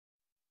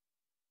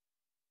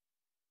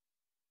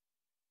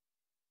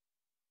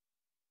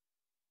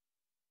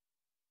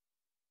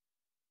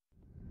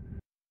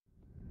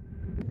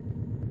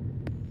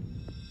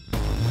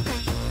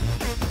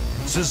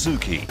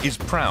Suzuki is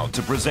proud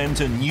to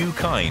present a new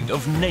kind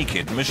of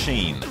naked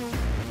machine.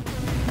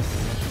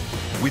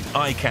 With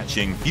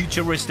eye-catching,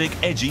 futuristic,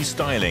 edgy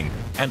styling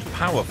and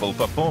powerful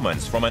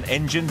performance from an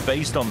engine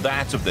based on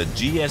that of the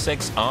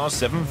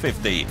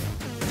GSXR750,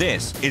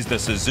 this is the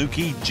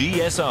Suzuki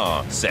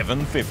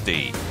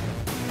GSR750.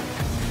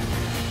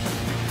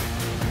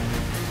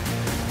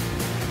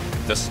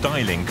 The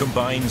styling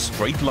combines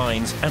straight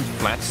lines and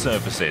flat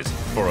surfaces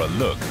for a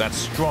look that's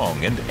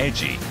strong and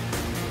edgy.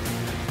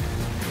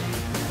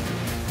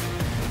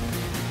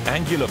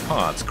 Angular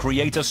parts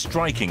create a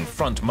striking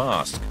front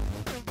mask.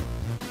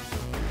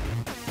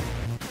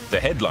 The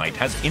headlight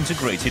has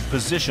integrated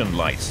position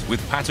lights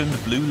with patterned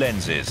blue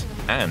lenses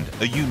and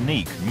a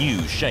unique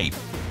new shape.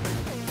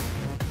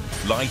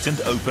 Light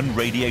and open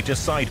radiator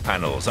side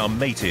panels are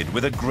mated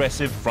with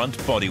aggressive front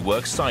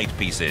bodywork side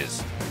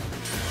pieces.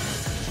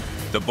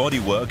 The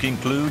bodywork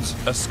includes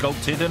a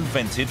sculpted and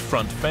vented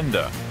front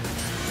fender,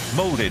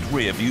 molded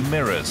rear-view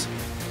mirrors,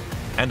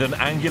 and an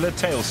angular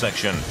tail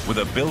section with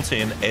a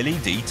built-in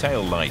LED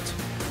tail light.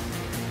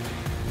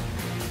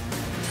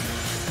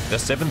 The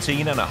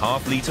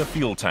 17.5-litre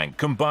fuel tank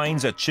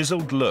combines a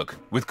chiseled look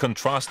with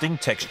contrasting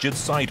textured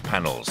side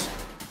panels.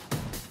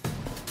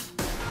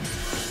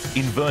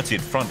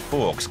 Inverted front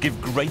forks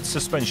give great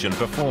suspension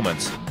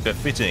performance,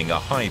 befitting a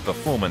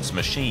high-performance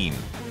machine.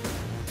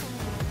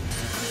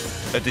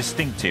 A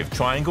distinctive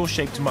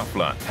triangle-shaped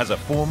muffler has a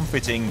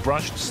form-fitting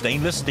brushed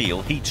stainless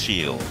steel heat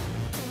shield.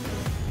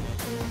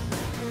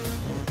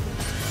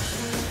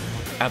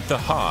 At the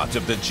heart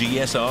of the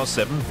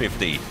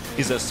GSR750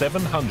 is a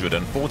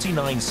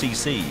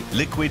 749cc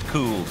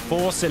liquid-cooled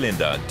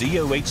 4-cylinder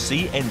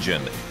DOHC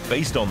engine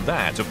based on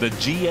that of the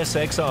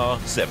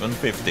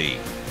GSXR750.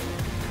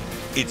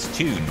 It's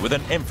tuned with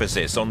an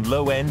emphasis on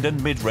low-end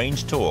and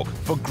mid-range torque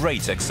for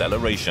great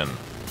acceleration.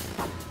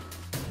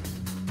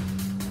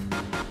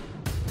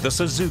 The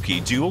Suzuki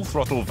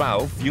dual-throttle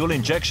valve fuel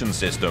injection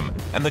system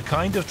and the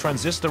kind of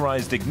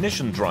transistorized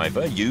ignition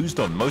driver used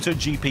on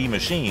MotoGP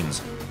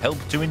machines help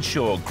to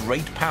ensure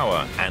great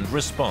power and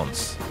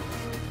response.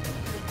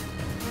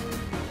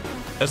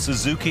 A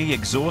Suzuki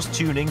exhaust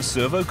tuning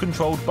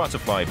servo-controlled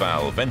butterfly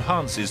valve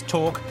enhances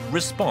torque,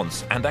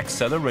 response and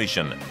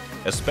acceleration,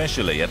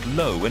 especially at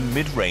low and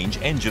mid-range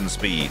engine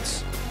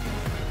speeds.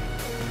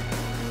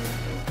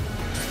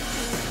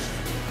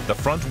 The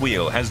front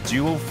wheel has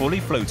dual fully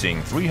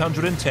floating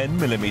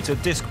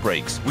 310mm disc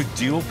brakes with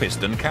dual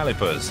piston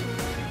calipers.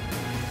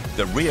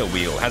 The rear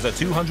wheel has a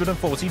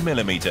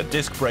 240mm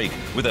disc brake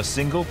with a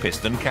single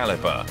piston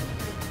caliper.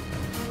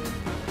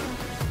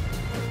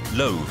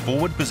 Low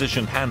forward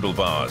positioned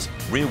handlebars,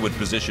 rearward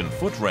positioned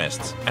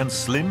footrests and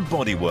slim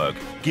bodywork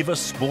give a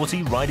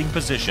sporty riding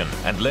position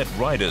and let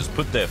riders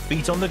put their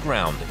feet on the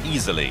ground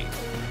easily.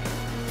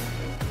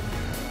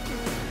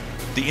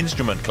 The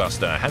instrument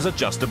cluster has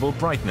adjustable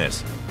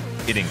brightness.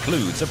 It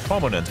includes a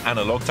prominent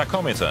analog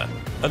tachometer,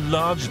 a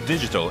large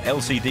digital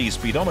LCD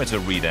speedometer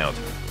readout,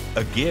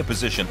 a gear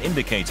position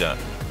indicator,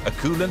 a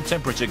coolant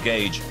temperature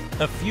gauge,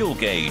 a fuel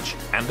gauge,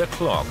 and a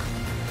clock.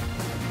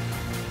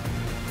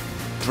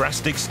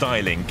 Drastic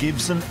styling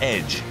gives an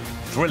edge.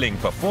 Thrilling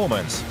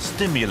performance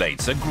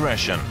stimulates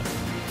aggression.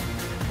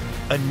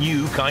 A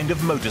new kind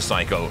of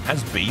motorcycle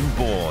has been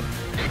born.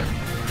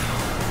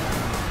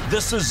 The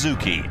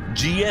Suzuki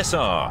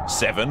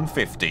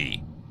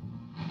GSR750.